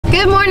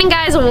Good morning,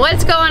 guys.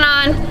 What's going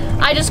on?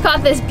 I just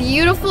caught this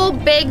beautiful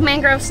big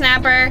mangrove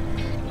snapper.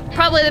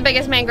 Probably the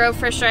biggest mangrove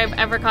fish I've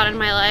ever caught in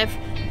my life.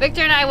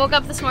 Victor and I woke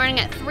up this morning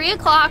at 3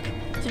 o'clock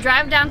to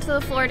drive down to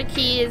the Florida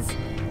Keys,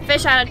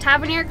 fish out of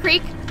Tavernier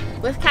Creek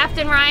with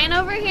Captain Ryan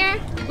over here.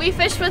 We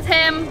fished with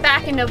him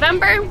back in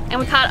November and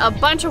we caught a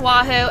bunch of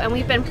wahoo, and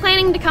we've been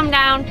planning to come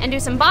down and do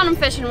some bottom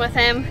fishing with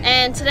him.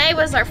 And today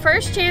was our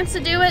first chance to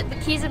do it. The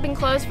Keys have been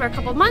closed for a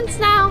couple months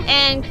now,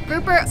 and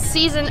grouper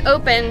season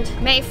opened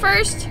May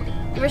 1st.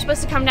 We were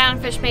supposed to come down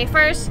and fish May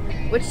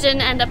 1st, which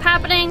didn't end up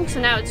happening, so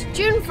now it's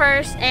June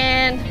 1st,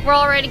 and we're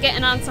already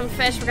getting on some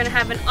fish. We're gonna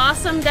have an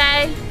awesome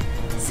day.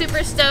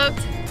 Super stoked,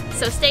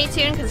 so stay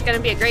tuned because it's gonna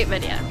be a great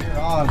video. You're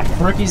on.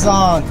 Brookie's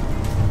on.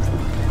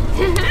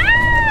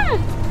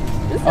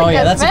 Oh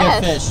yeah, that's a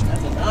good fish.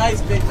 That's a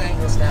nice big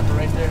mangrove snapper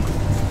right there.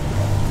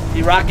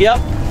 He rock you up?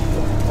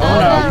 Oh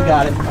no, you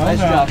got it. Nice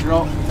job,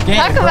 girl.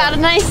 Talk about a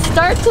nice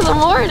start to the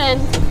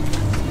morning.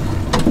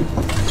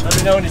 Let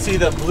me know when you see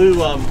the blue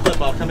clip.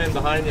 I'll come in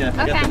behind you.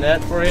 I got the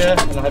net for you, and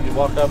I'll have you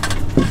walk up.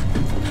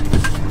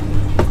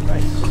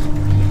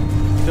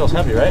 Nice. Feels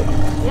heavy, right?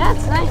 Yeah,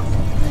 it's nice.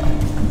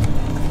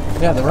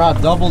 Yeah, the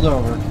rod doubled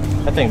over.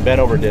 That thing bent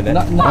over, didn't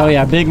it? Oh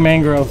yeah, big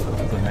mangrove.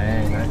 That's a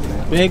man, nice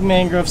man. Big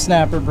mangrove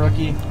snapper,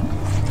 Brookie.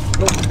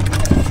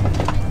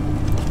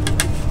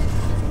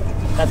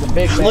 That's a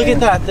big man. Look at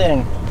that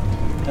thing.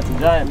 That's a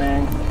giant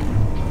man.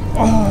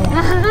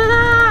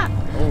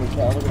 Holy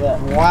cow, look at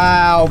that.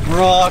 Wow,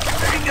 Brooke.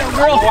 There you go,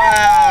 girl.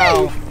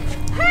 Wow.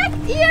 Heck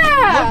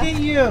yeah! Look at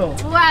you.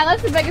 Wow,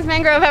 that's the biggest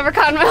mangrove I've ever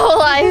caught in my whole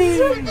life.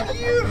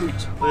 Huge.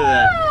 Look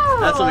at that.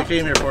 That's what we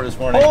came here for this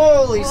morning.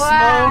 Holy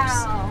Wow.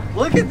 smokes.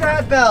 Look at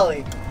that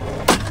belly.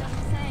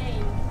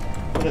 Insane.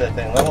 Look at that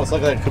thing. It almost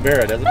looks like a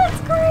cabera, doesn't it?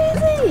 That's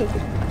crazy.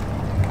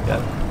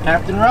 Yeah.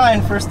 Captain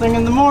Ryan, first thing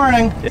in the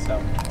morning.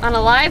 On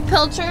a live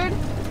pilchard.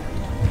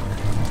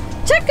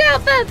 Check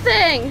out that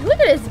thing. Look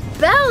at his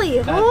belly.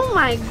 Oh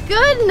my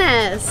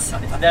goodness.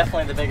 It's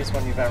definitely the biggest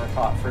one you've ever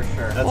caught, for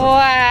sure. That's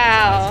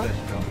Wow. a nice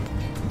fish, Joe.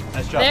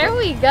 Nice job. There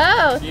we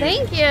go.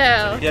 Thank You you.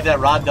 had that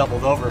rod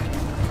doubled over.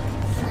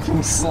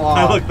 I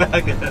Slob. look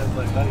back at it, it's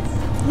like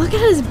nice. Look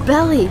at his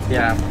belly.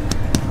 Yeah.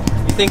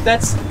 You think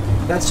that's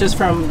just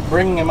from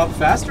bringing him up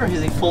faster, or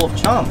is he full of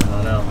chum? I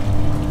don't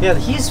know. Yeah,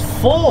 he's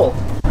full.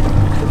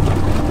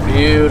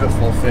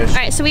 Beautiful fish. All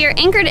right, so we are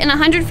anchored in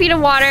 100 feet of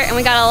water, and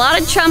we got a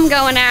lot of chum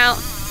going out.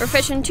 We're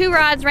fishing 2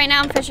 rods. Right now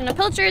I'm fishing a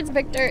pilchards.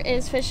 Victor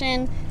is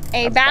fishing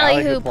a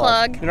ballyhoo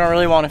plug. We don't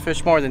really want to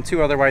fish more than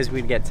 2, otherwise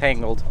we'd get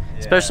tangled. Yeah.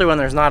 Especially when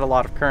there's not a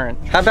lot of current.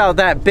 How about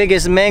that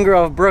biggest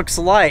mangrove of Brook's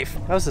life?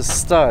 That was a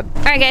stud.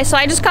 All right, guys, so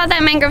I just caught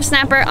that mangrove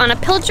snapper on a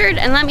pilchard,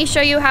 and let me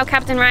show you how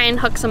Captain Ryan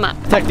hooks him up.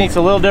 Technique's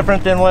a little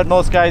different than what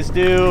most guys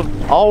do.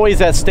 Always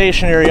at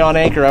stationary on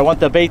anchor. I want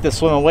the bait to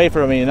swim away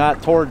from me,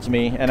 not towards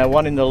me, and I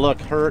want him to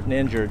look hurt and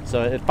injured.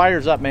 So it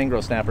fires up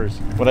mangrove snappers.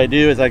 What I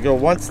do is I go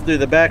once through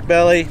the back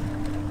belly,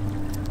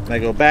 and I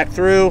go back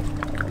through,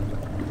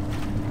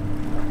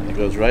 and it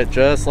goes right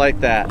just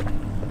like that.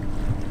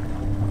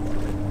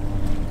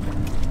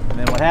 And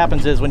then what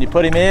happens is when you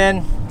put him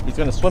in, he's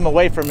going to swim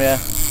away from you.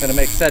 It's going to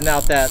make setting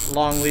out that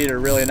long leader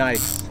really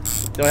nice.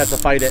 Don't have to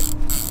fight it.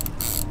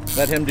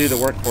 Let him do the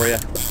work for you.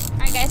 All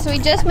right, guys, so we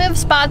just moved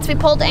spots. We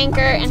pulled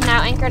anchor and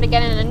now anchored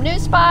again in a new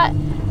spot.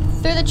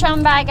 Threw the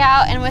chum bag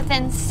out, and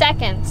within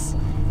seconds,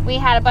 we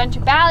had a bunch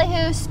of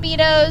ballyhoo,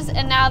 speedos,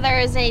 and now there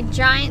is a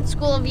giant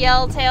school of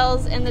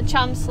yellowtails in the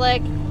chum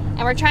slick,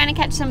 and we're trying to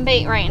catch some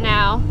bait right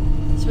now.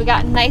 So we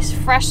got nice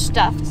fresh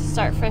stuff to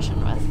start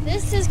fishing with.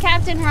 This is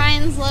Captain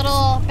Ryan's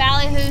little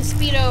ballyhoo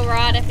speedo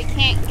rod if he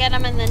can't get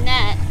them in the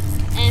net.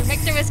 And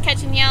Victor was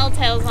catching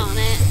yellowtails on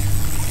it,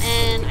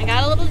 and I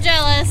got a little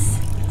jealous,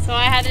 so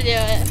I had to do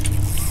it.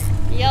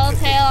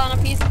 Yellowtail on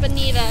a piece of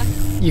bonita.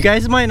 You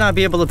guys might not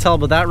be able to tell,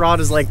 but that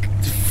rod is like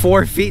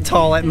 4 feet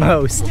tall at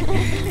most.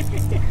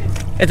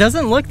 It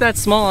doesn't look that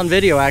small on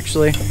video,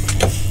 actually.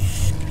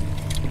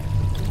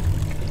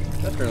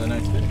 That's a really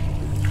nice fish.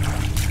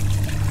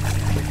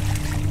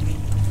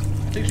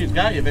 I think she's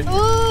got you, bitch.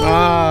 Ooh,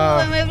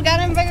 and we've got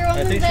him bigger ones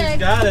I than think big. she's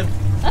got him.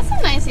 That's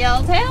a nice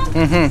yellowtail.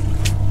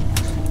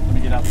 Mm-hmm. Let me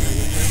get out there.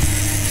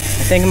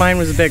 I think mine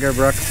was bigger,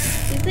 Brooke.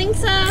 You think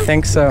so? I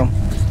think so.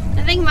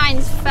 I think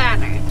mine's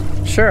fatter.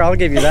 Sure, I'll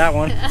give you that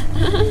one.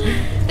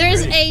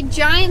 There's a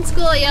giant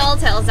school of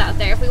yellowtails out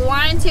there. If we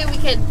wanted to, we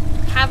could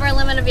have our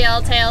limit of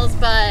yellowtails,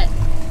 but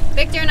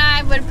Victor and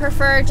I would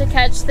prefer to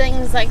catch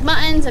things like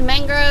muttons and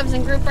mangroves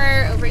and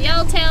grouper over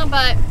yellowtail,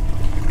 but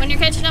when you're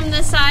catching them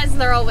this size,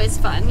 they're always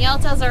fun.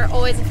 Yellowtails are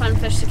always a fun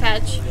fish to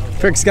catch.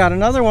 Frick's got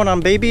another one on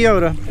Baby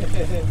Yoda.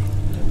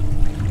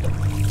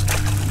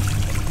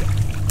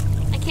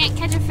 I can't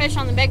catch a fish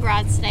on the big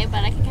rods today,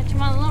 but I can catch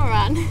them on the little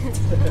rod.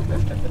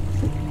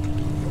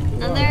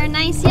 Another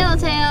nice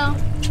yellowtail.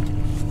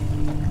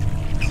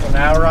 So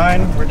now,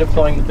 Ryan, we're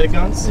deploying the big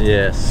guns?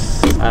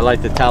 Yes. I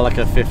like the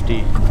Talica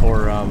 50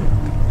 for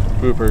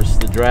groupers.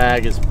 The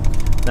drag is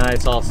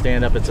nice, all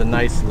stand up. It's a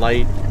nice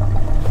light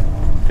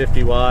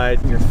 50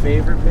 wide. Your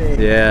favorite bait.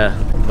 Yeah,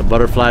 the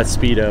butterfly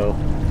speedo.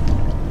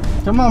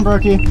 Come on,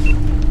 Brookie.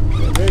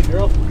 Great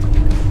girl.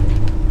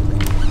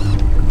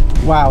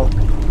 Wow.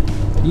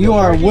 You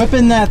are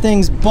whipping that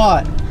thing's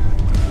butt.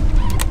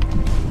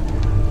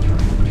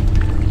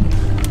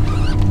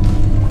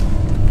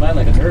 Mine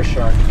like a nurse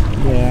shark.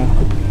 Yeah.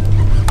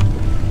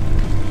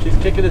 She's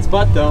kicking its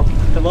butt though.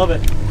 I love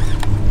it. You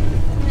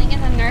think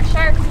it's a nurse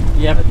shark?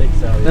 Yeah, I think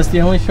so. Yeah. That's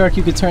the only shark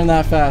you could turn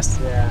that fast.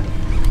 Yeah.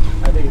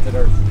 I think it's a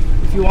nurse.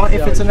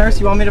 If it's a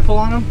nurse, you want me to pull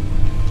on him?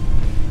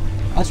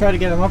 I'll try to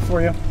get him up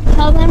for you.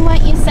 Tell them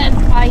what you said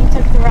while you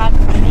took the rod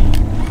from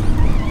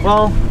me.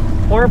 Well,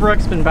 poor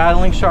Brook's been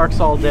battling sharks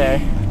all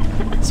day,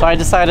 so I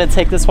decided to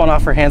take this one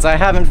off her hands. I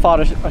haven't fought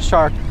a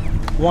shark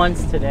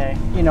once today.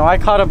 You know, I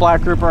caught a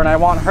black grouper and I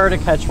want her to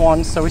catch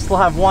one, so we still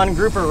have one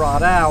grouper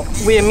rod out.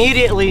 We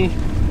immediately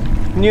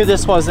knew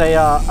this was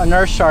a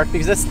nurse shark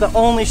because it's the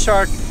only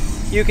shark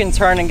you can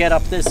turn and get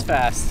up this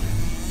fast.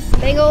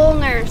 Big old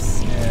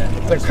nurse. Yeah.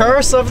 The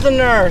curse of the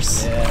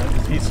nurse. Yeah.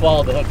 He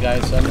swallowed the hook,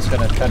 guys, so I'm just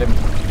gonna cut him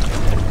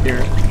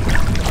here.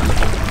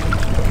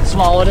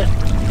 Swallowed it.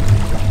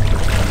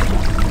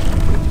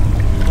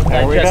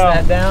 There we go.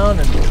 Digest that down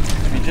and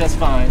be just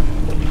fine.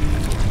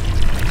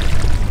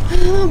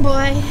 Oh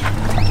boy.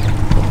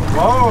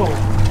 Whoa.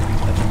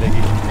 That's a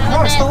biggie.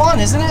 No, it's still on,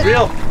 isn't it?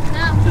 Reel.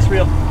 No. Just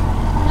reel. No,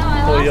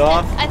 I Pull lost you it.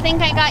 off? I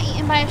think I got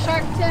eaten by a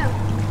shark too.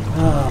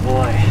 Oh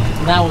boy.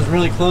 That was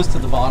really close to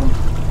the bottom.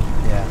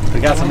 Yeah. We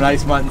got some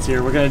nice muttons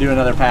here. We're gonna do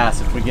another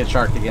pass. If we get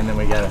sharked again, then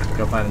we gotta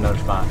go find another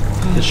spot.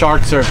 The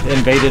sharks are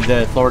invaded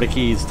the Florida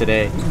Keys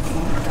today.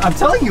 I'm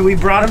telling you, we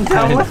brought him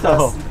down with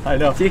us. I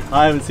know.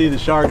 I haven't seen the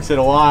sharks in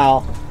a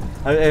while.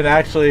 And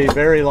actually,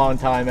 very long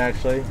time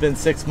actually. It's been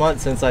 6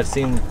 months since I've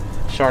seen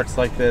sharks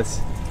like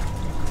this.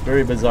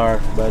 Very bizarre,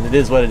 but it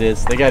is what it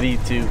is. They got to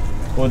eat too.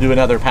 We'll do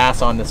another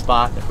pass on the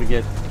spot. If we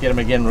get them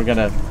again, we're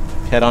gonna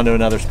head on to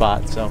another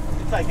spot. So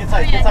get tight, get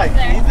tight, get tight.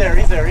 He's there,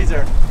 he's there, he's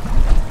there.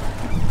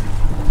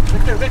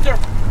 Victor, Victor.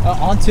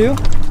 On two?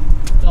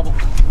 Double.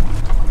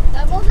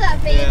 Double that,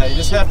 baby. Yeah, you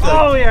just have to.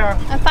 Oh yeah.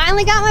 I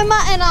finally got my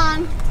mutton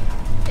on.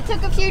 It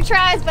took a few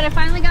tries, but I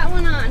finally got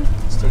one on.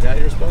 Still got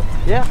yours, Bo?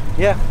 Yeah,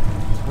 yeah.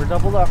 We're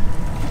doubled up.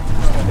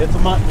 It's a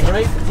mutton,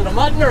 right? Is it a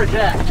mutton or a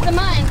jack? It's a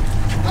mutton.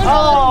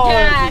 Oh,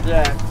 Jack. it's a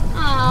jack.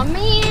 Aw,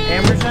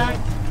 man. Amberjack?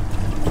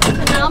 It's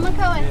an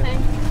almaco, I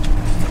think.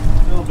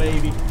 Little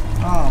baby.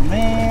 Oh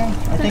man.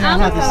 I think I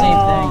had the almaco. same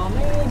Oh, thing.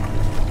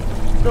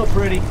 man. Still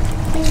pretty. I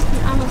think it's an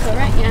almaco,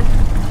 right? Yeah.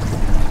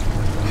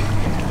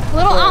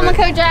 Little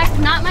almaco jack,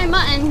 not my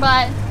mutton,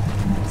 but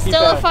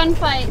still a fun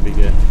fight. Should be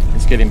good.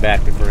 Let's get him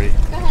back before he.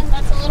 Go ahead,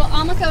 that's a little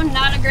almaco,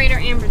 not a greater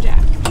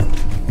amberjack.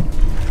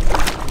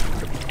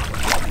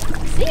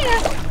 See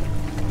ya.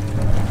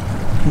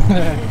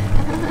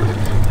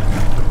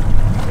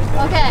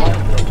 Okay,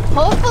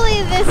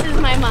 hopefully this is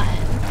my mutton.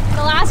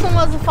 The last one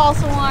was a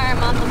false alarm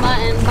on the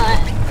mutton, but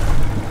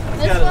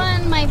this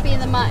one might be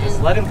the mutton.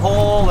 Just let him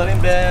pull, let him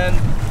bend.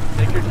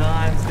 Take your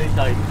time, stay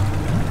tight.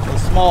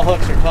 Those small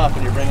hooks are tough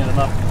when you're bringing them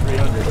up to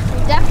 300.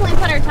 Definitely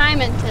put our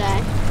time in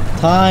today.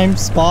 Time,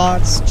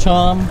 spots,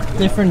 chum,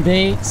 different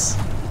baits.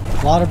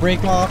 A lot of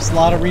break-offs, a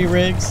lot of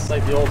re-rigs. It's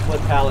like the old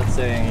Flip Pallet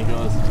saying, he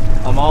goes,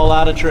 I'm all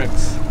out of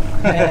tricks.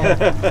 Yeah.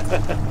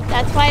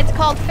 That's why it's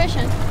called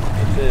fishing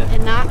That's it.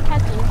 and not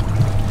catching.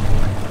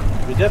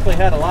 We definitely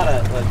had a lot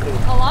of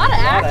A lot of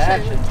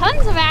action.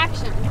 Tons of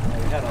action.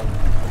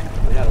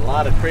 We had a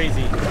lot of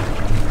crazy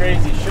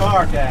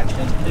shark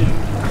action too.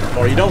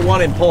 Or you don't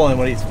want him pulling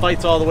when he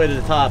fights all the way to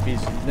the top. I mean,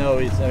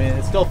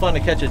 it's still fun to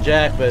catch a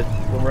jack, but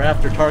when we're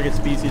after target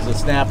species of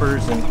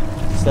snappers and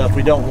stuff,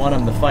 we don't want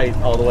them to fight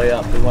all the way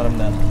up. We want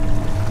them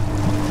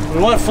to. We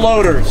want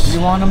floaters.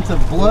 You want them to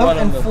float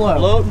and float.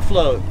 Float and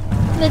float.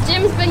 The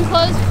gym's been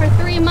closed for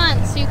 3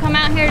 months, so you come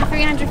out here to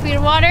 300 feet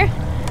of water,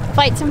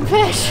 fight some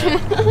fish,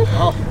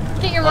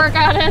 get your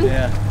workout in.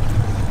 Yeah.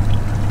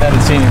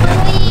 Haven't seen him.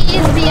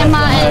 Please be a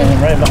mutton.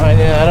 Right behind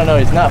you. I don't know.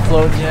 He's not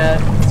floating yet,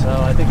 so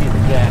I think he's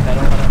a jack. I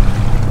don't want to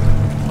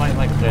fight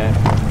like a jack.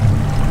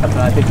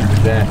 I think he's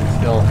a jack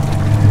still.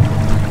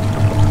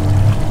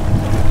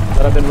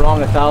 But I've been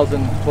wrong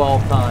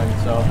 1,012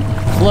 times, so.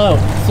 Float,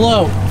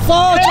 float,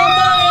 float!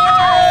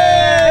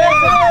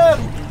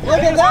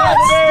 Look at that!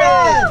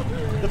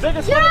 The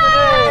biggest one of the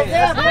day!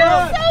 Yes!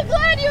 I'm so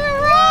glad you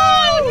were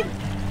wrong!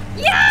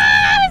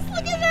 Yes!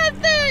 Look at that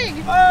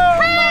thing! Oh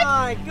Heck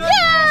my goodness!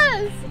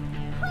 yes!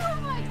 Oh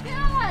my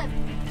god!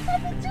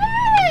 That's a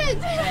giant!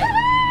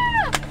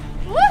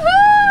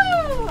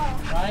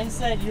 Woohoo! Ryan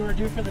said you were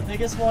due for the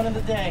biggest one of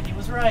the day. He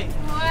was right.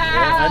 Wow!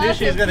 I knew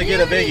she was that's gonna get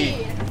a biggie.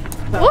 beauty.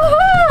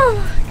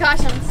 Woohoo!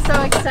 Gosh, I'm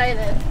so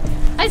excited.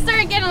 I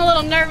started getting a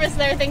little nervous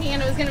there thinking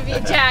it was going to be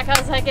a jack. I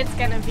was like, it's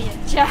going to be a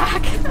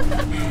jack.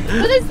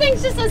 But this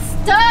thing's just a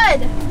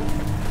stud.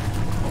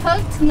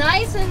 Hooked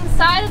nice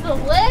inside of the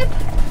lip.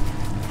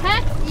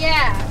 Heck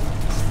yeah.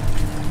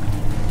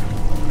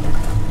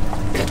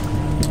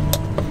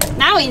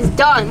 Now he's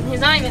done. He's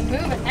not even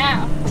moving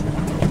now.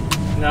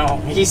 No,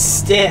 he's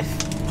stiff.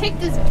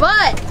 Kicked his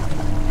butt.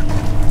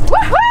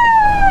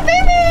 Woohoo!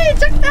 Baby!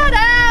 Check that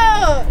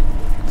out!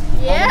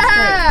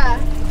 Yeah!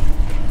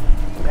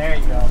 There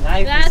you go. Now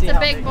you can That's see a how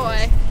big it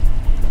boy.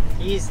 is.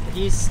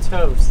 He's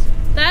toast.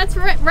 That's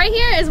right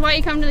here is why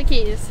you come to the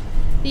Keys.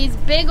 These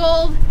big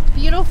old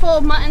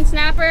beautiful mutton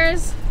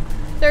snappers.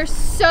 They're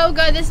so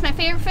good. This is my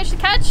favorite fish to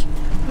catch,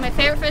 my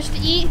favorite fish to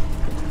eat.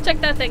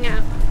 Check that thing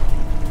out.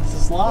 This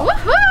is slop.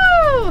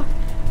 Woohoo!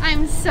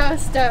 I'm so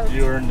stoked.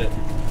 You earned it.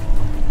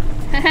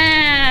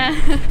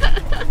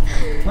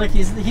 Look,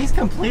 he's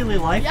completely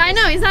lifeless. I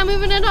know, he's not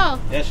moving at all.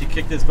 Yeah, she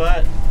kicked his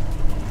butt.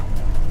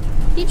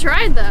 He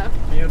tried though.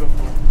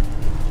 Beautiful.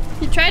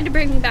 He tried to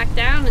bring me back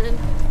down and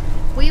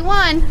we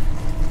won.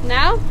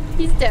 Now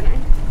he's dinner.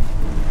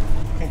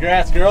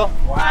 Congrats, girl.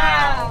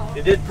 Wow.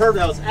 You did perfect.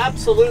 That was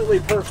absolutely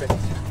perfect.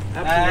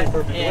 Absolutely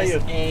perfect. That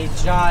is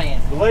a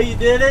giant. The way you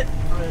did it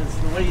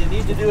was the way you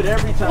need to do it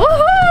every time.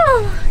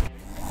 Woohoo!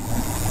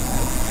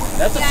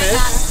 That's a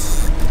fish.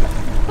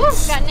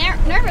 Got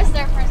nervous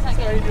there for a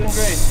second. Oh, you're doing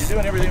great. You're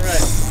doing everything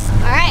right.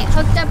 All right,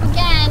 hooked up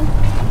again.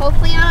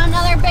 Hopefully on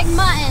another big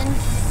mutton.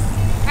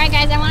 All right,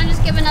 guys, I want to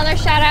just give another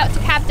shout out to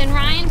Captain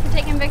Ryan for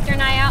taking Victor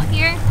and I out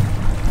here,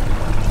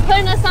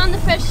 putting us on the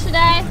fish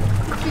today.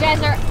 If you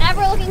guys are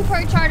ever looking for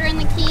a charter in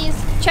the Keys,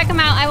 check him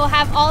out. I will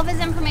have all of his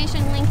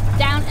information linked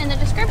down in the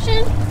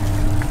description.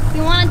 If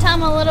you want to tell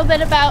him a little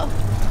bit about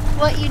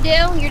what you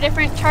do, your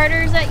different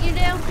charters that you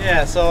do?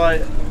 Yeah, so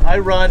I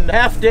run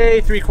half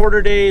day,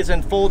 3/4 days,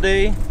 and full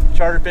day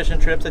charter fishing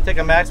trips. I take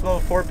a maximum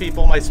of 4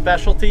 people. My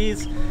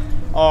specialties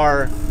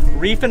are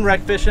reef and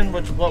wreck fishing,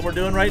 which is what we're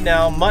doing right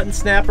now, mutton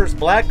snappers,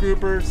 black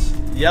groupers,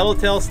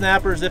 yellowtail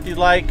snappers if you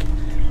like,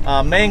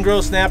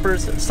 mangrove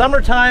snappers.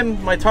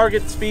 Summertime, my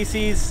target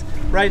species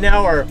right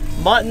now are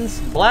muttons,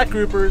 black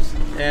groupers,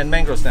 and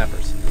mangrove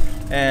snappers.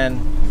 And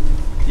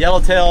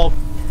yellowtail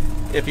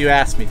if you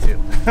ask me to.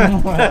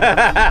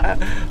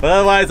 But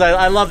otherwise,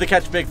 I love to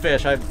catch big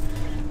fish.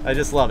 I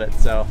just love it,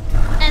 so.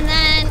 And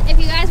then if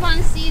you guys want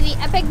to see the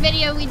epic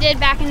video we did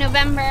back in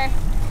November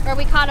where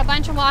we caught a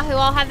bunch of wahoo,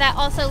 I'll have that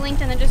also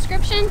linked in the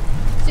description,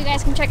 so you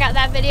guys can check out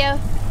that video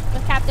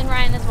with Captain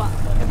Ryan as well.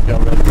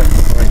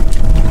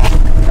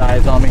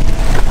 Eyes on me.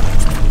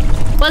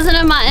 Wasn't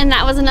a mutton,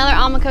 that was another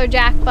almaco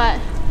jack, but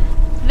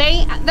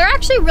they're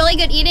actually really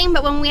good eating,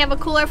 but when we have a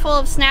cooler full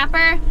of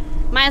snapper,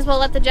 might as well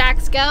let the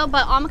jacks go.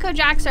 But almaco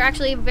jacks are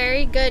actually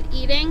very good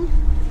eating,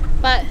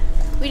 but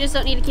we just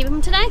don't need to keep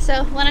them today,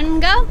 so letting them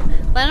go,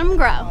 let them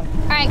grow.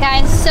 All right,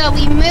 guys, so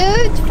we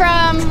moved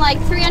from like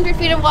 300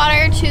 feet of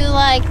water to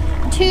like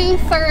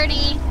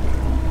 230,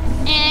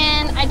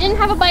 and I didn't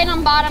have a bite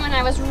on bottom, and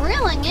I was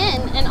reeling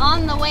in, and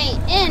on the way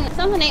in,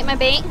 something ate my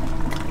bait.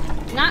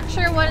 Not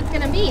sure what it's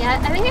gonna be. I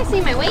think I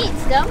see my weight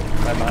still.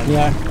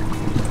 Yeah.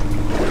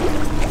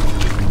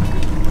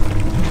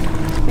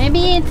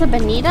 Maybe it's a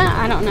bonita?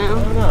 I don't know.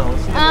 I don't know. We'll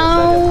see in a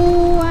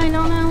Oh, I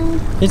don't know.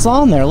 It's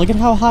on there. Look at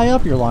how high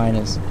up your line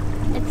is.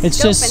 It's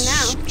just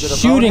now. Is it a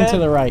shooting bonehead? to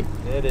the right.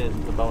 It is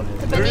the bonehead.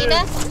 The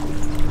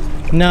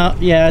bonita? No,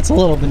 yeah, it's a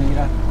little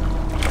bonita.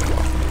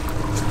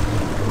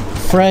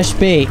 Fresh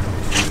bait.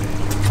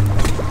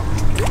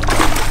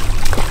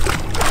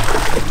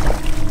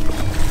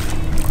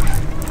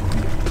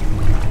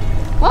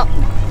 Well,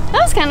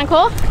 that was kind of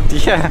cool.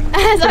 Yeah.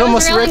 As I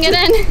was reeling ripped it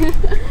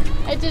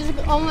in, it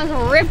just almost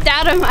ripped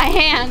out of my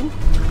hand.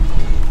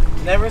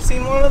 Never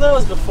seen one of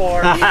those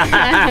before.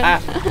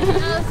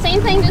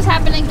 Same thing just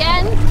happened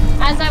again.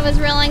 As I was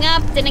reeling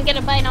up, didn't get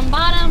a bite on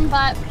bottom,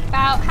 but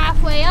about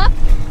halfway up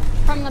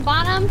from the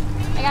bottom,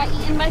 I got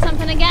eaten by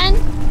something again.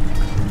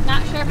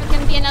 Not sure if it's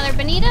going to be another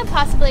bonita,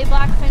 possibly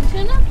blackfin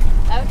tuna.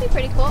 That would be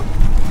pretty cool.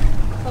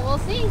 But we'll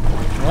see.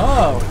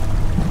 Whoa.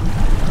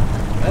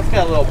 That's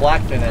got a little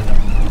blackfin in them.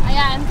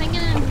 Yeah, I'm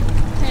thinking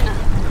tuna.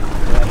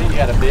 Yeah, I think you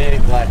got a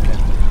big blackfin.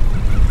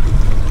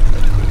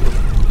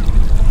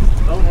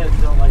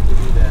 Boneheads don't like to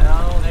do that.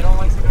 No, they don't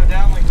like to go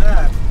down like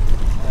that.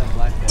 That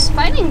blackfin. He's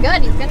fighting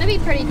good. He's going to be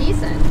pretty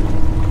decent.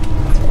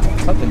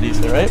 Something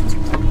decent, right?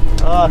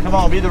 Oh, come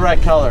on, be the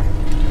right color.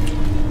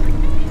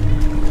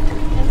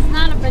 It's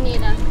not a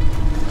bonita.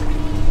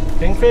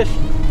 Kingfish?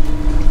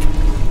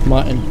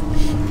 Mutton.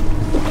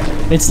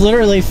 It's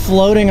literally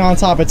floating on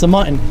top. It's a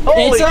mutton.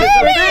 Holy, it's a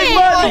big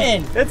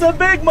mutton! It's a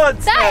big mutton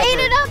That snapper. ate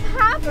it up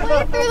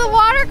halfway through the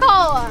water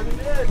column.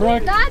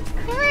 Brooke, That's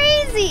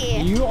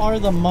crazy. you are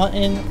the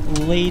mutton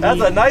lady.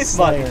 That's a nice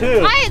slayer. mutton,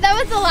 too. That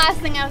was the last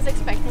thing I was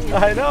expecting.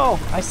 I know.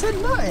 I said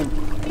mutton.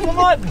 It's a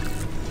mutton.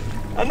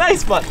 A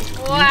nice mutton.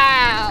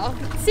 Wow.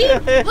 See,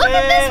 look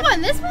at this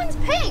one. This one's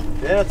pink.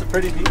 Yeah, it's a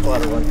pretty deep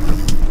water one.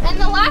 And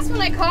the last one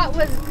I caught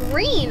was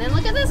green. And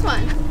look at this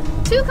one.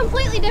 2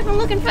 completely different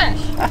looking fish.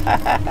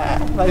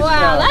 Nice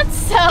Wow, job. that's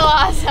so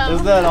awesome.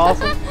 Isn't that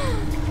awesome?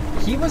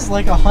 He was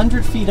like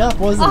 100 feet up,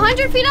 wasn't he?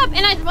 100 feet up,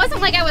 and it wasn't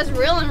like I was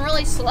reeling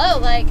really slow.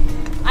 Like,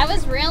 I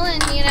was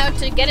reeling, you know,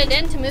 to get it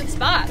in to move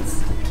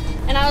spots.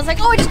 And I was like,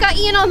 oh, I just got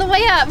eaten on the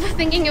way up,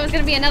 thinking it was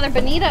going to be another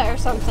bonita or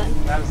something.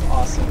 That was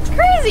awesome. It's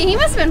crazy. He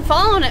must have been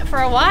following it for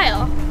a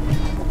while.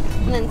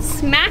 And then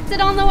smacked it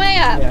on the way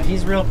up. Yeah,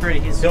 he's real pretty.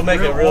 He'll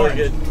make real a really orange.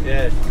 good,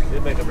 yeah,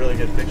 he'll make a really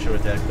good picture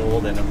with that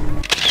gold in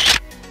him.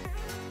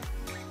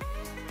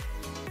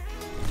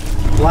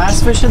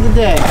 Last fish of the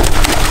day.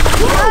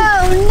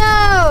 Oh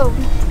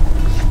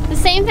no! This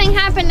same thing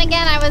happened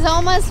again. I was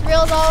almost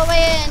reeled all the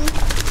way in.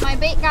 My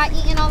bait got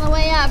eaten on the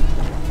way up.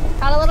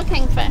 Got a little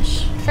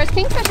kingfish. First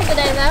kingfish of the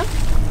day though.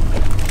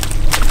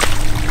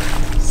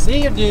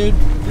 See ya, dude.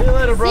 See you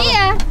later, brother. See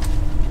ya.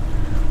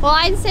 Well,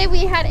 I'd say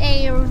we had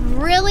a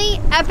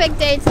really epic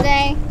day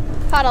today.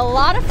 Caught a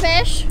lot of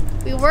fish.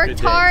 We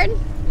worked hard.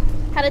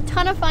 Had a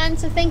ton of fun,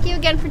 so thank you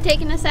again for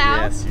taking us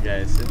out. Yes, you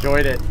guys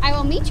enjoyed it. I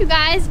will meet you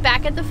guys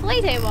back at the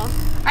fillet table.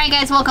 All right,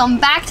 guys, welcome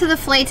back to the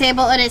fillet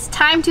table. It is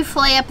time to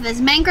fillet up this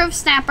mangrove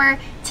snapper.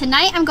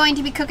 Tonight, I'm going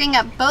to be cooking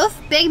up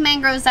both big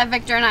mangroves that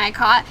Victor and I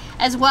caught,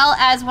 as well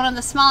as one of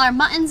the smaller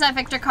muttons that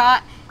Victor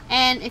caught.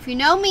 And if you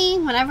know me,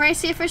 whenever I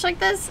see a fish like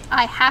this,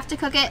 I have to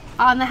cook it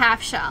on the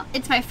half shell.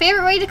 It's my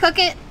favorite way to cook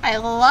it. I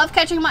love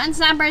catching mutton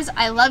snappers.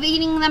 I love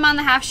eating them on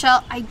the half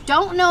shell. I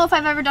don't know if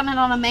I've ever done it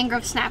on a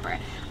mangrove snapper.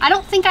 I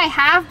don't think I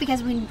have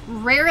because we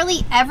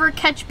rarely ever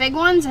catch big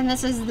ones, and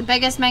this is the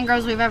biggest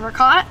mangroves we've ever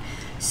caught.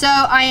 So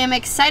I am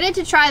excited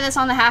to try this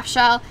on the half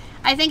shell.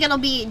 I think it'll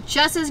be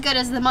just as good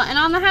as the mutton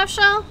on the half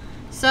shell.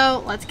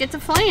 So let's get to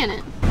filleting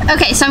it.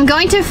 Okay, so I'm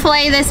going to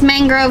fillet this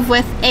mangrove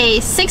with a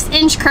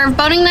 6-inch curved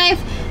boating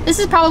knife. This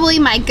is probably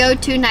my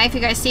go-to knife. You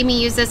guys see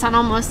me use this on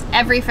almost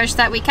every fish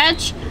that we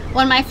catch.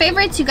 One of my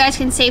favorites. You guys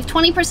can save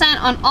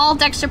 20% on all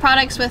Dexter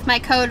products with my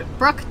code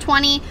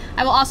Brook20.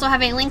 I will also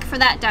have a link for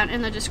that down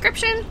in the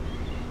description.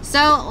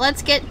 So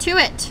let's get to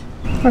it.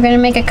 We're gonna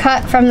make a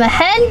cut from the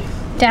head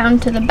down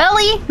to the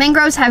belly.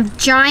 Mangroves have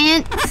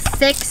giant,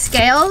 thick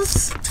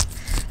scales.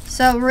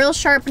 So a real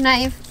sharp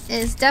knife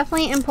is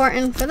definitely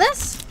important for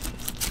this.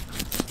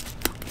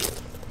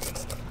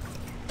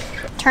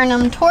 Turn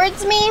them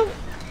towards me.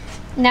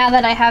 Now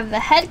that I have the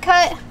head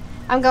cut,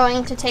 I'm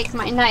going to take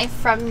my knife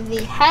from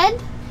the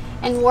head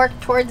and work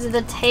towards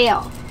the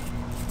tail.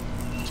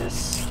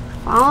 Just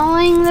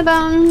following the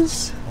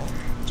bones,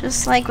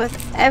 just like with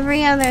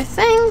every other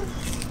thing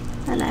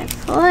that I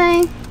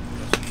fillet.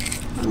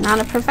 I'm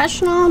not a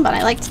professional, but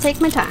I like to take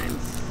my time.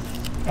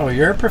 Oh,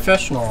 you're a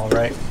professional, all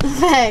right.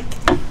 Heck,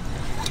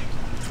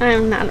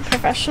 I'm not a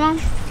professional.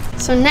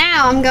 So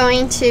now I'm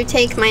going to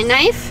take my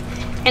knife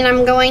and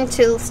I'm going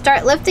to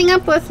start lifting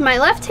up with my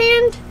left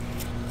hand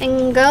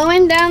and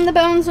going down the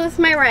bones with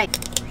my right.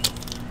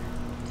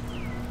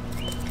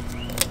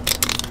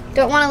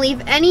 Don't want to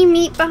leave any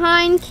meat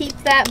behind. Keep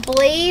that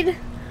blade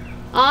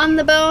on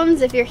the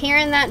bones. If you're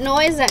hearing that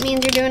noise, that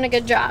means you're doing a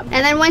good job.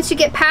 And then once you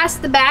get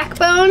past the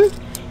backbone,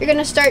 you're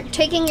gonna start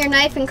taking your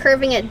knife and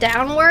curving it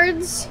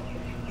downwards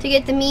to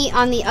get the meat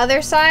on the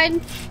other side.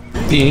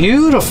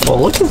 Beautiful,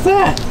 look at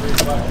that.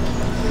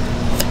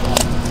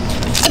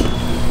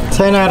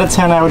 10 out of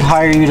 10, I would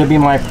hire you to be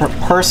my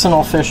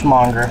personal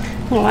fishmonger.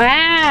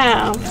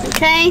 Wow.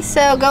 Okay,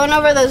 so going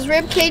over those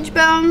rib cage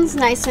bones,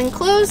 nice and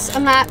close.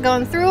 I'm not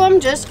going through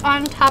them, just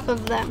on top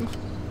of them.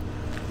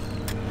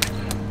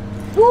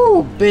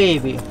 Ooh,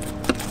 baby.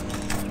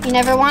 You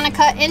never want to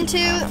cut into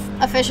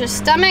a fish's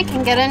stomach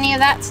and get any of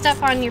that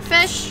stuff on your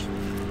fish.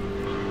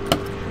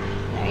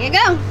 There you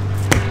go.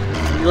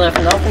 You left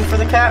nothing for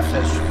the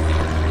catfish.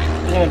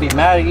 They're gonna be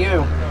mad at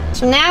you.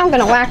 So now I'm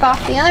gonna whack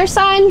off the other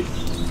side.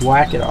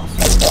 Whack it off.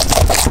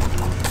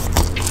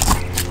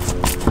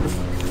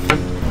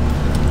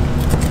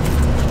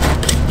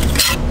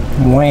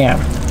 Wham.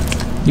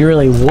 You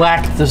really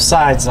whacked the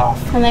sides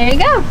off. And there you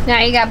go. Now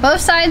you got both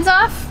sides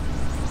off.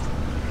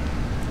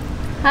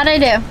 How'd I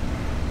do?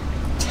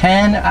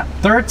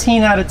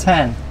 13 out of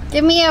 10.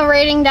 Give me a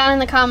rating down in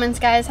the comments,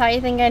 guys, how you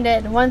think I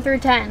did, 1 through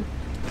 10.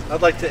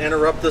 I'd like to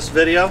interrupt this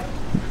video.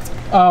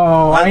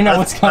 Oh, I know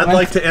what's coming. I'd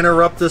like to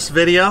interrupt this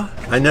video.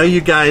 I know you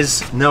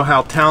guys know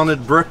how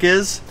talented Brooke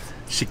is.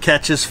 She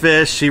catches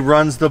fish, she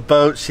runs the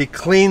boat, she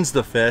cleans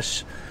the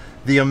fish.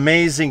 The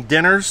amazing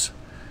dinners.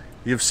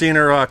 You've seen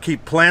her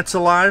keep plants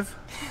alive.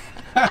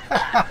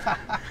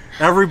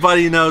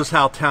 Everybody knows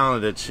how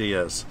talented she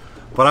is.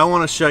 But I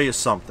want to show you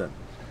something.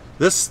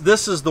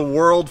 This is the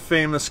world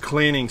famous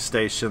cleaning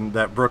station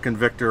that Brooke and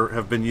Victor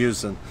have been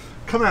using.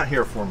 Come out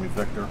here for me,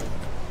 Victor.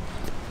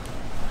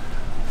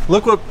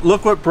 Look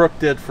what Brooke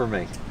did for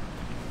me.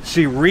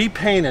 She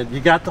repainted. You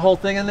got the whole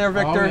thing in there,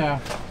 Victor? Oh, yeah.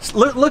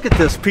 Look at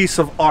this piece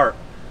of art.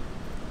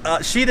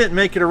 She didn't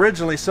make it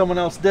originally, someone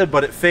else did,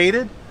 but it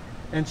faded,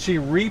 and she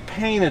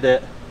repainted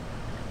it,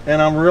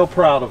 and I'm real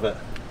proud of it.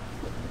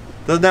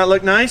 Doesn't that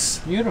look nice?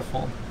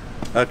 Beautiful.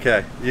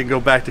 Okay, you can go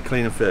back to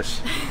cleaning fish.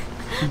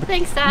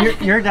 Thanks,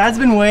 Dad. Your dad's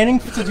been waiting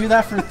to do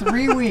that for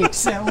 3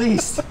 weeks at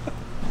least.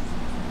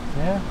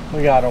 Yeah,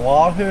 we got a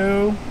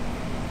wahoo,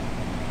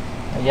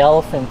 a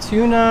yellowfin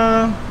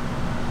tuna,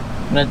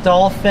 and a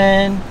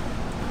dolphin.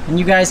 And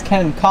you guys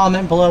can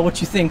comment below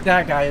what you think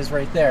that guy is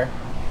right there.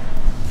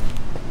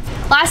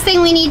 Last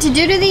thing we need to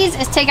do to these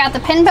is take out the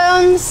pin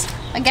bones.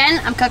 Again,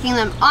 I'm cooking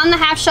them on the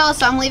half shell,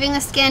 so I'm leaving the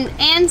skin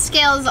and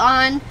scales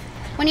on.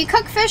 When you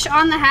cook fish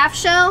on the half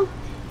shell,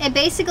 it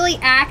basically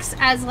acts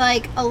as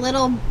like a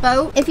little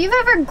boat. If you've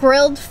ever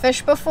grilled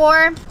fish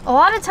before, a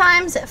lot of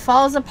times it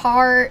falls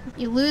apart,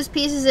 you lose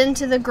pieces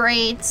into the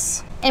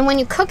grates, and when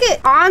you cook it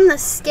on the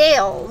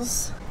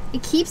scales,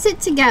 It keeps it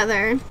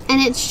together,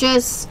 and it's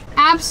just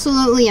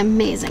absolutely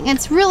amazing.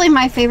 It's really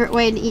my favorite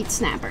way to eat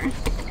snapper.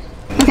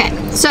 Okay,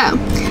 so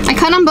I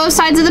cut on both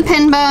sides of the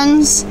pin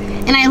bones,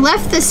 and I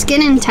left the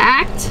skin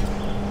intact,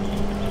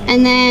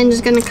 and then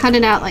just gonna cut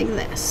it out like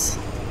this.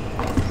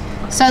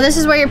 So this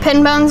is where your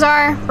pin bones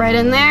are, right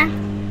in there,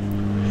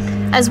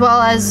 as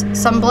well as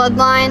some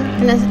bloodline.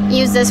 I'm gonna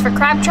use this for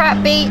crab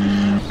trap bait.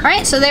 All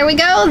right, so there we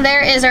go.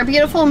 There is our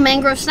beautiful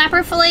mangrove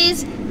snapper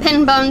fillets,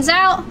 pin bones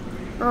out,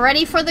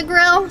 ready for the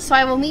grill. So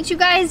I will meet you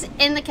guys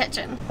in the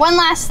kitchen. One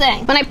last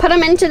thing, when I put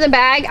them into the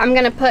bag, I'm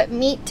gonna put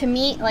meat to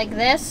meat like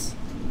this,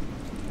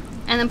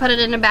 and then put it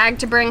in a bag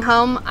to bring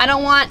home. I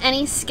don't want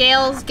any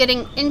scales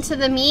getting into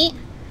the meat.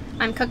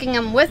 I'm cooking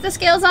them with the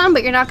scales on,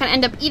 but you're not gonna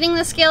end up eating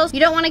the scales. You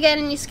don't wanna get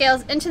any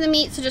scales into the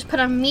meat, so just put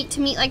them meat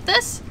to meat like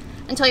this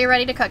until you're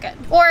ready to cook it.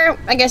 Or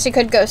I guess you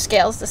could go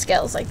scales to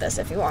scales like this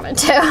if you wanted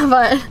to,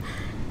 but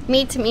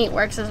meat to meat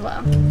works as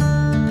well.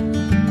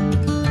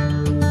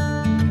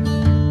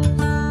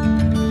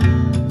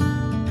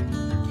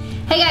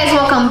 Hey guys,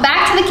 welcome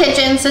back to the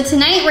kitchen. So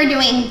tonight we're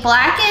doing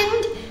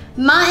blackened,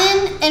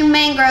 mutton, and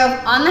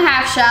mangrove on the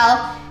half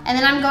shell. And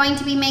then I'm going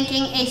to be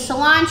making a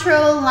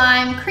cilantro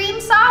lime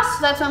cream sauce.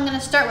 So that's what I'm gonna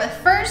start with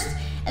first.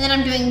 And then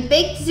I'm doing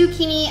baked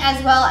zucchini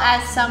as well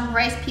as some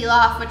rice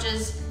pilaf, which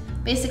is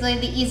basically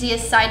the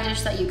easiest side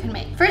dish that you can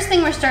make. First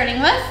thing we're starting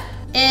with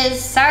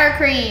is sour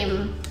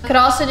cream. You could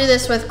also do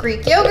this with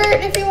Greek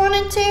yogurt if you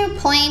wanted to,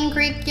 plain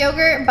Greek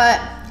yogurt,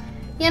 but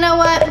you know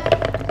what?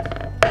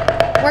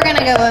 We're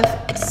gonna go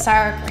with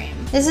sour cream.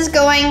 This is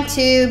going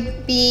to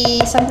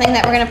be something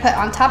that we're gonna put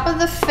on top of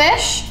the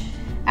fish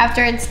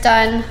after it's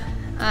done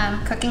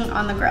cooking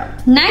on the grill.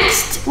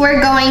 Next,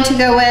 we're going to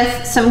go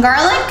with some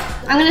garlic.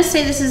 I'm gonna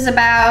say this is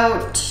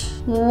about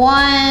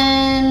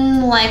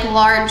one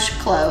large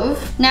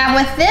clove. Now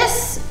with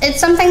this, it's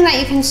something that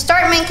you can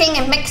start making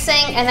and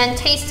mixing and then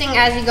tasting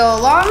as you go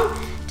along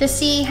to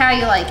see how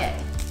you like it.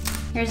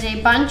 Here's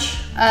a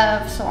bunch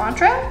of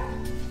cilantro.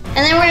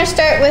 And then we're gonna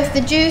start with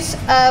the juice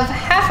of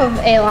half of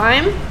a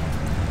lime.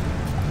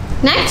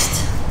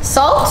 Next,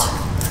 salt.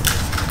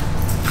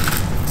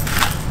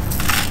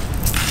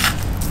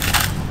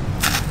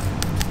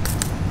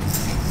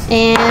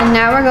 And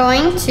now we're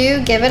going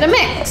to give it a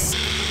mix.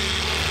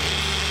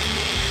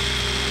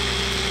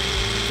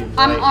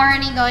 I'm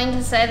already going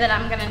to say that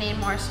I'm gonna need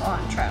more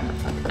cilantro.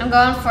 I'm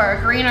going for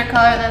a greener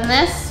color than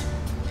this.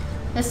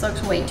 This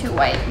looks way too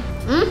white.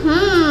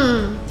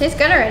 Tastes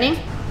good already.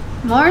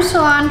 More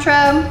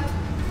cilantro.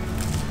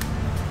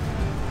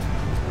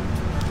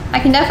 I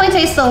can definitely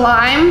taste the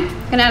lime.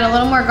 I'm gonna add a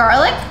little more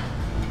garlic,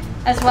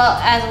 as well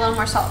as a little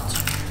more salt.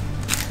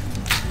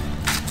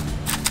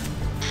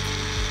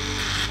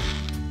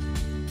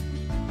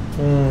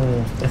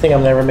 I think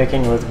I'm never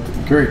making with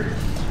Greek.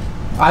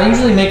 I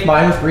usually make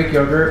mine with Greek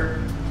yogurt.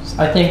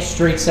 I think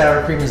straight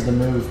sour cream is the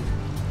move.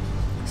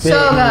 So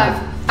good.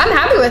 I'm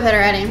happy with it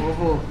already.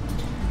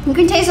 You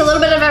can taste a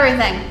little bit of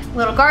everything. A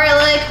little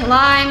garlic,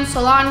 lime,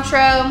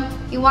 cilantro.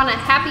 You want a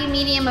happy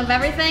medium of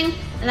everything,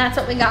 and that's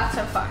what we got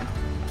so far.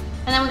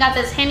 And then we got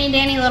this handy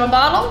dandy little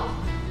bottle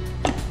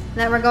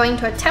that we're going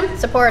to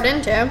attempt to pour it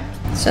into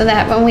so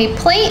that when we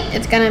plate,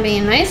 it's gonna be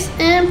nice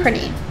and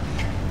pretty.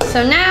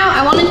 So now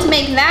I wanted to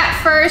make that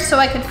first so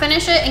I could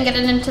finish it and get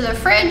it into the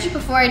fridge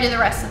before I do the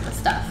rest of the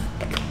stuff.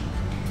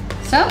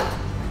 So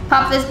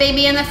pop this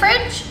baby in the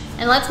fridge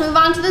and let's move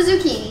on to the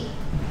zucchini.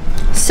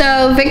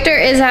 So Victor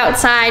is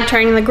outside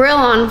turning the grill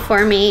on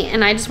for me,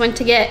 and I just went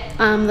to get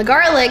the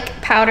garlic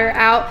powder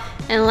out,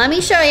 and let me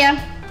show you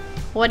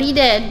what he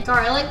did.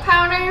 Garlic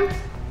powder,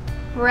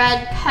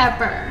 red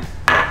pepper.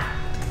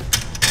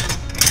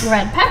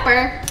 Red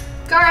pepper,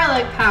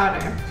 garlic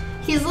powder.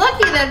 He's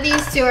lucky that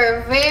these two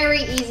are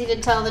very easy to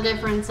tell the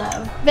difference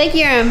of. Vic,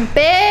 you're in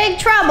big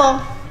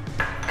trouble.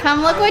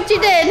 Come look what you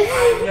did.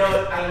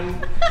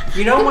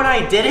 You know when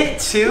I did it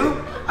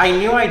too? I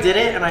knew I did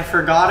it and I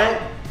forgot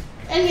it.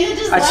 And you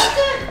just left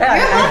it? Yeah,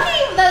 you're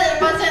lucky that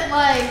it wasn't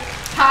like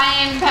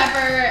cayenne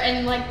pepper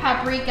and like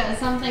paprika,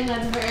 something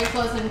that's very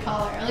close in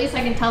color. At least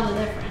I can tell the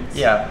difference.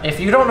 Yeah, if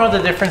you don't know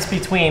the difference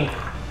between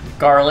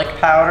garlic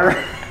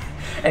powder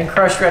and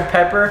crushed red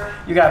pepper,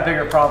 you got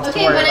bigger problems to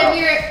worry about.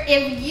 Okay, but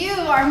if you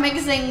are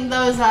mixing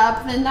those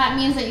up, then that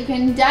means that you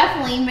can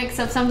definitely mix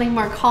up something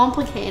more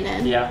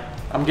complicated. Yeah,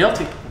 I'm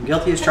guilty. I'm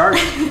guilty as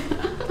charged.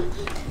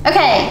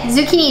 Okay,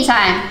 zucchini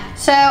time.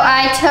 So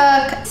I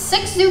took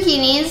 6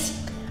 zucchinis,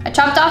 I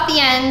chopped off the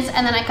ends,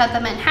 and then I cut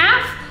them in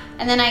half,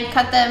 and then I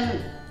cut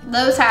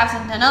those halves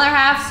into another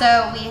half,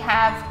 so we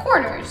have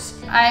quarters.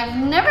 I've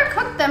never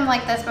cooked them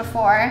like this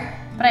before,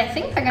 but I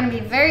think they're gonna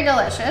be very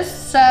delicious.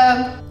 So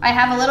I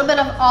have a little bit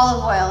of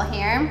olive oil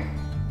here.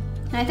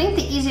 And I think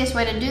the easiest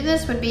way to do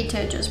this would be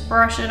to just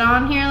brush it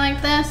on here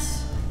like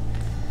this.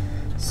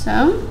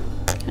 So,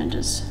 I'm gonna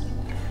just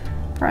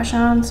brush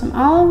on some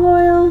olive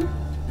oil.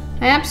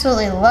 I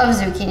absolutely love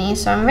zucchini,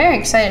 so I'm very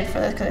excited for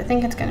this because I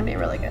think it's gonna be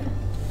really good.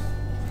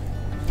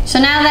 So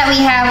now that we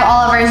have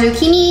all of our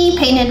zucchini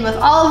painted with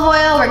olive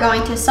oil, we're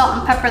going to salt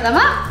and pepper them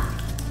up.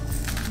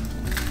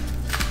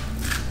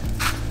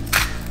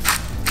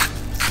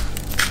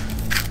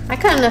 I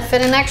couldn't have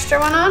fit an extra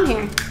one on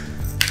here.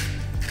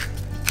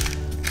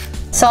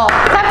 Salt,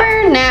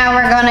 pepper. Now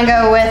we're gonna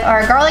go with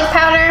our garlic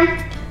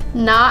powder,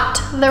 not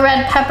the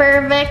red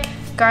pepper, Vic,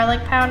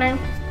 garlic powder.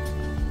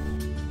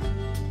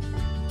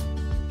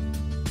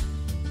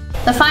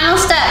 The final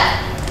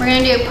step, we're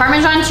gonna do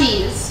Parmesan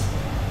cheese.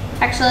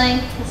 Actually,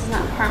 this is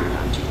not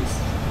Parmesan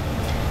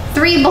cheese.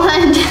 3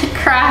 blend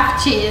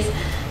Kraft cheese.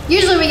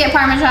 Usually we get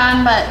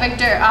Parmesan, but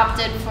Victor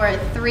opted for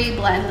 3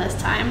 blend this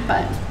time,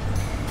 but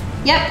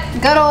yep,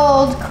 good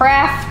old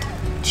Kraft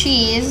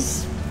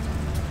cheese.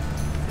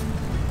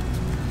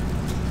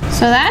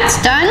 So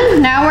that's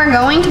done. Now we're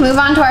going to move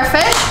on to our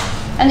fish.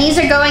 And these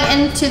are going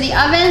into the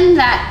oven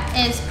that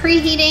is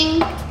preheating.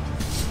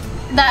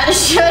 That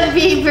should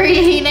be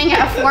preheating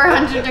at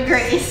 400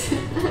 degrees.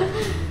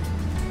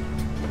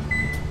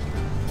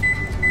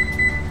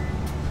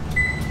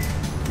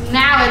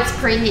 Now it's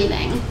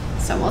preheating.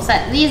 So we'll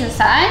set these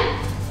aside.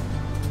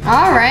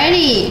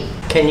 Alrighty.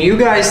 Can you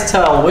guys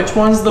tell which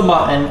one's the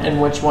mutton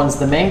and which one's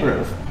the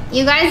mangrove?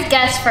 You guys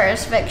guess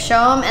first, Vic.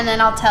 Show them and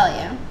then I'll tell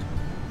you.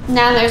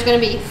 Now there's gonna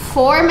be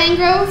 4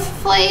 mangrove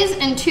fillets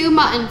and 2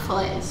 mutton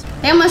fillets.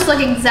 They almost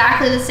look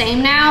exactly the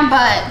same now,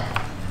 but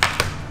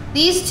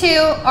these 2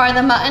 are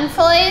the mutton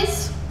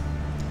fillets.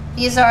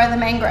 These are the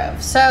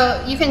mangrove.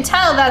 So you can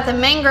tell that the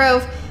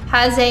mangrove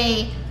has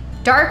a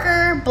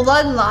darker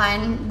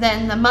bloodline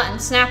than the mutton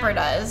snapper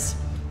does.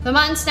 The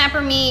mutton snapper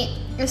meat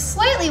is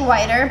slightly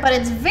whiter, but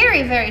it's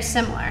very, very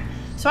similar.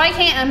 So I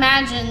can't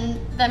imagine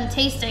them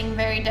tasting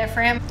very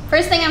different.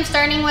 First thing I'm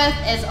starting with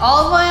is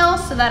olive oil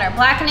so that our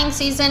blackening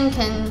season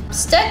can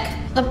stick.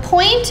 The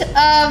point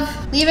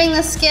of leaving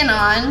the skin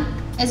on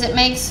is it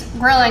makes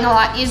grilling a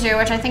lot easier,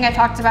 which I think I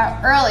talked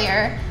about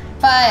earlier,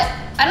 but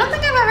I don't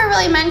think I've ever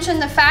really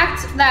mentioned the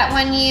fact that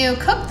when you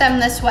cook them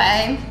this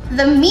way,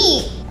 the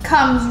meat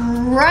comes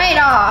right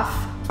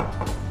off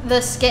the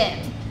skin.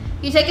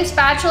 You take a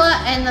spatula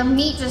and the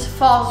meat just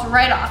falls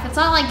right off. It's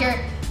not like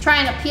you're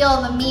trying to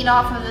peel the meat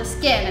off of the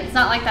skin. It's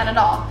not like that at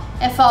all.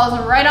 It falls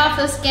right off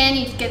the skin.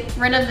 You get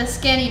rid of the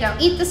skin. You don't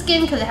eat the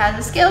skin because it has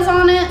the scales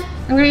on it.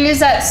 I'm gonna use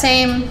that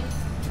same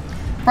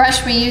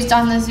brush we used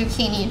on the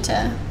zucchini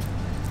to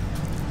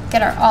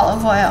get our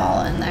olive oil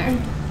all in there.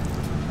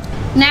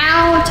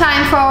 Now,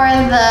 time for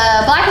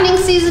the blackening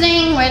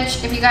seasoning,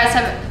 which if you guys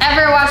have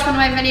ever watched one of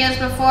my videos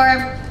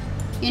before,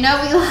 you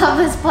know we love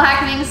this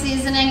blackening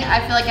seasoning. I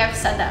feel like I've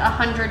said that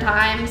 100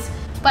 times.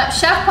 But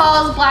Chef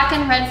Paul's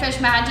Blackened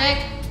Redfish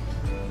Magic,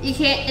 you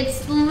can't,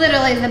 it's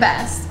literally the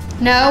best.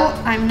 No,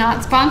 I'm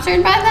not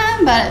sponsored by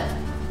them, but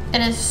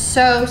it is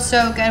so,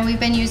 so good. We've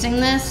been using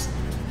this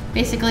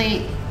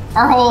basically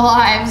our whole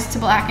lives to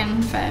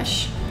blacken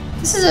fish.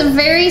 This is a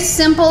very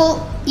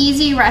simple,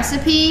 easy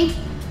recipe,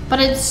 but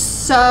it's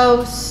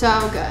so,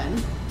 so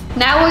good.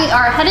 Now we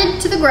are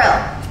headed to the grill.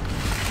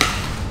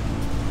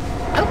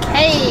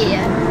 Okay.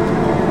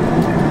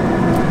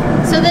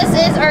 So this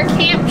is our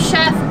Camp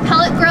Chef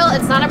pellet grill.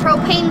 It's not a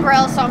propane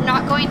grill, so I'm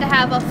not going to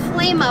have a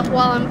flame up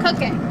while I'm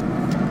cooking.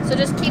 So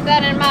just keep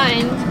that in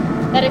mind,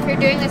 that if you're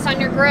doing this on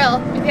your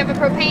grill, if you have a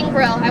propane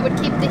grill, I would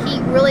keep the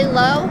heat really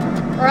low,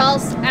 or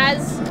else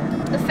as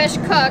the fish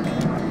cook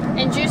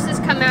and juices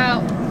come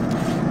out,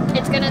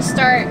 it's gonna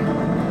start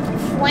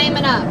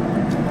flaming up.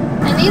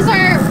 And these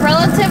are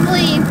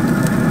relatively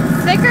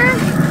thicker.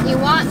 You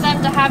want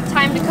them to have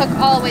time to cook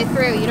all the way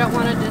through. You don't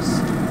want to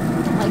just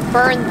like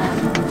burn them.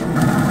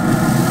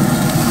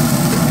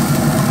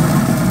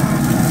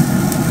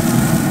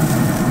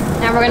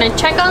 Now we're gonna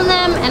check on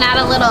them and add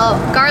a little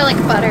garlic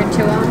butter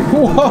to them.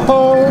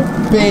 Whoa,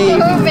 baby.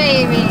 Oh,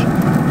 baby.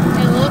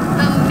 They look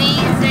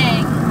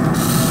amazing.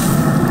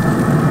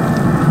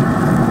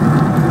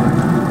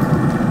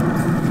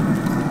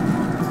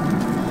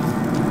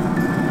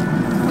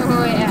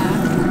 Oh, yeah.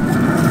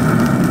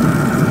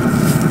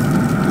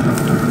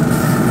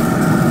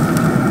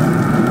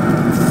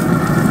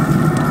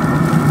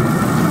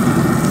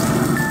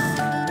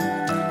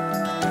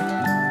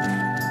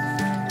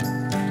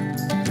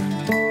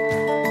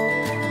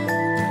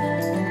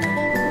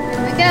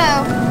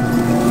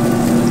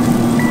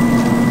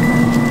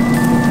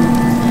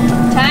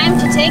 Time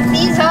to take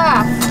these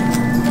off.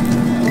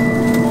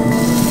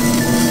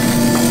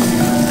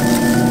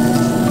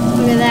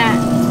 Look at that.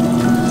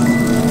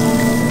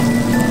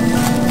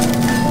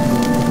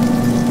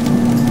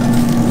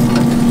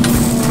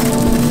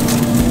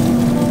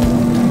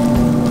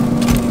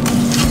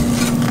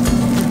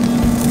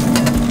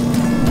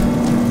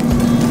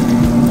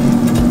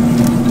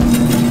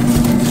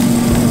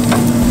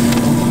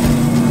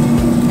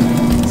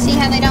 See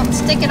how they don't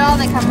stick at all?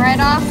 They come right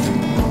off.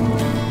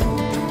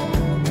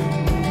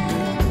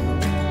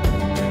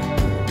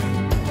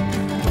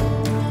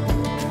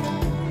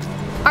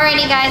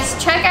 Alrighty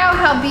guys, check out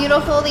how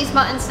beautiful these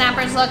mutton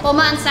snappers look. Well,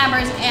 mutton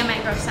snappers and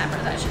mangrove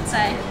snappers, I should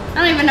say. I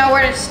don't even know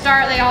where to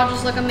start. They all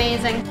just look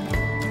amazing.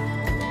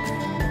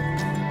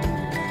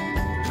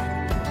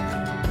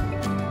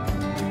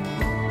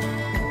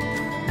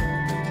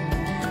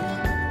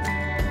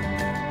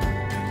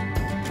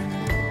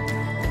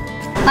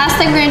 Last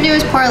thing we're gonna do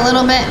is pour a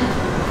little bit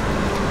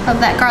of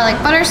that garlic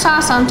butter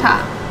sauce on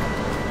top.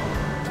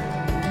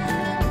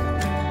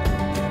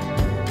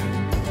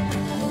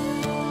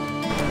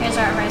 Here's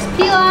our rice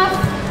pilaf.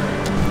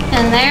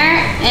 And there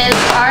is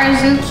our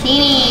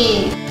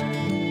zucchini.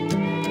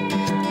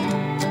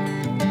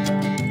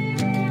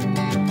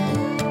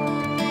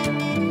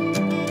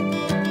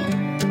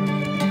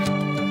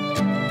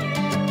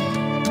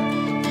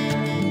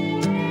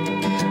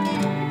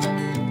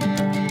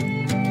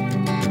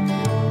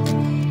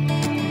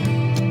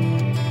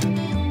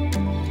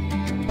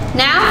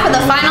 Now for the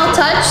final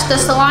touch, the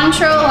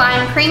cilantro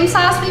lime cream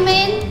sauce we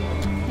made.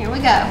 Here we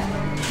go.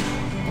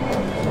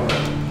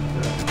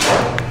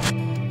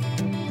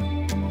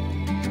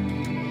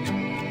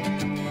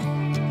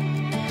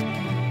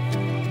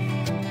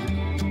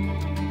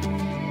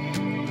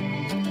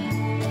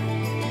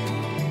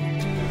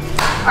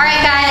 All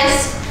right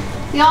guys,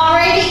 you all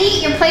ready to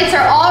eat? Your plates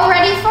are all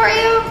ready for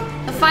you.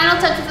 The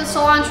final touch of the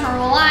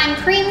cilantro lime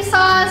cream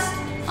sauce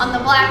on the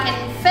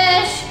blackened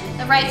fish,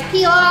 the rice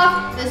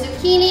pilaf, the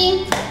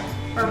zucchini.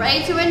 We're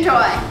ready to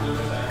enjoy.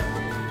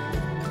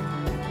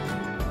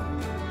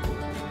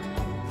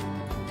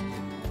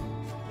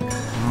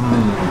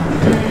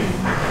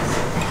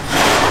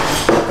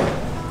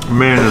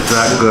 Man, is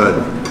that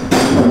good.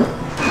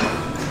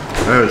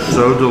 That is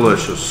so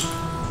delicious.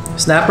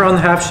 Snapper on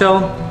the half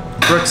shell,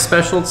 Brook's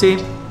specialty.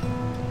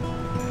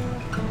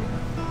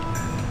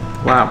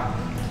 Wow.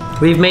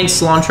 We've made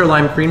cilantro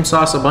lime cream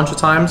sauce a bunch of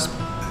times.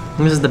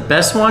 And this is the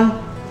best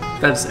one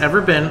that's ever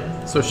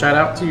been. So shout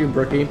out to you,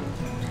 Brookie.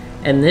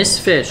 And this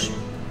fish,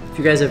 if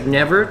you guys have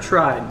never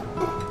tried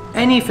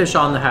any fish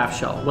on the half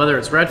shell, whether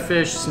it's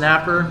redfish,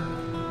 snapper,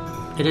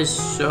 it is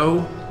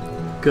so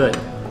good.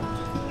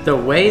 The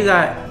way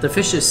that the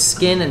fish's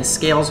skin and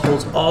scales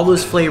holds all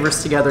those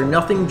flavors together,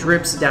 nothing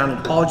drips down,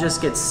 it all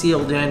just gets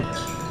sealed in.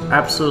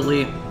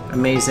 Absolutely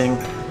amazing.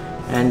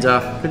 And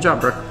good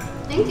job, Brooke.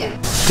 Thank you.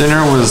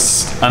 Dinner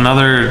was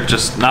another,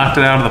 just knocked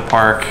it out of the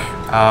park.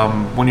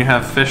 When you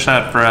have fish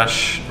that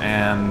fresh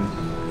and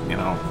you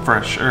know,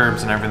 fresh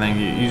herbs and everything,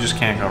 you just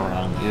can't go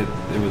wrong.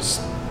 It was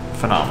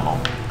phenomenal.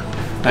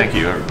 Thank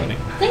you, everybody.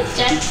 Thanks,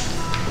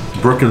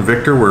 Jen. Brooke and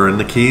Victor were in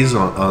the Keys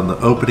on the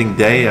opening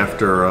day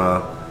after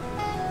a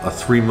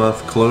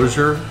 3-month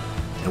closure,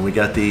 and we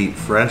got to eat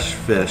fresh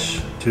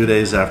fish 2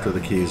 days after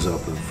the Keys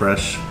opened.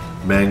 Fresh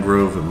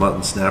mangrove and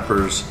mutton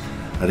snappers.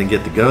 I didn't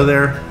get to go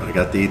there, but I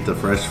got to eat the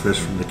fresh fish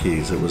from the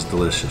Keys. It was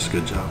delicious.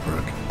 Good job,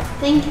 Brooke.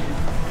 Thank you.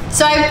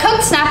 So I've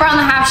cooked snapper on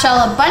the half shell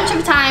a bunch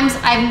of times.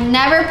 I've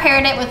never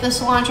paired it with the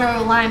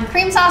cilantro lime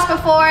cream sauce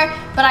before,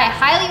 but I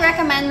highly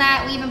recommend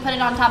that. We even put it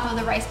on top of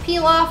the rice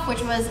pilaf,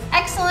 which was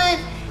excellent.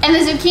 And the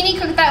zucchini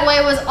cooked that way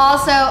was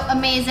also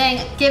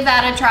amazing. Give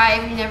that a try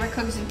if you never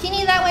cooked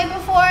zucchini that way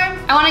before.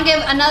 I want to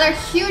give another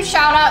huge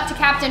shout out to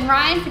Captain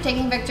Ryan for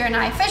taking Victor and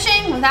I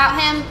fishing. Without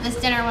him,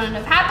 this dinner wouldn't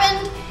have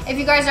happened. If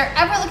you guys are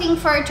ever looking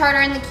for a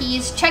charter in the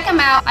Keys, check him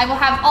out. I will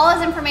have all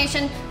his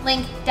information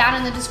linked down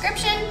in the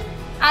description.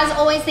 As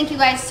always, thank you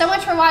guys so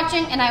much for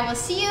watching, and I will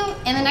see you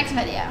in the next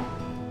video.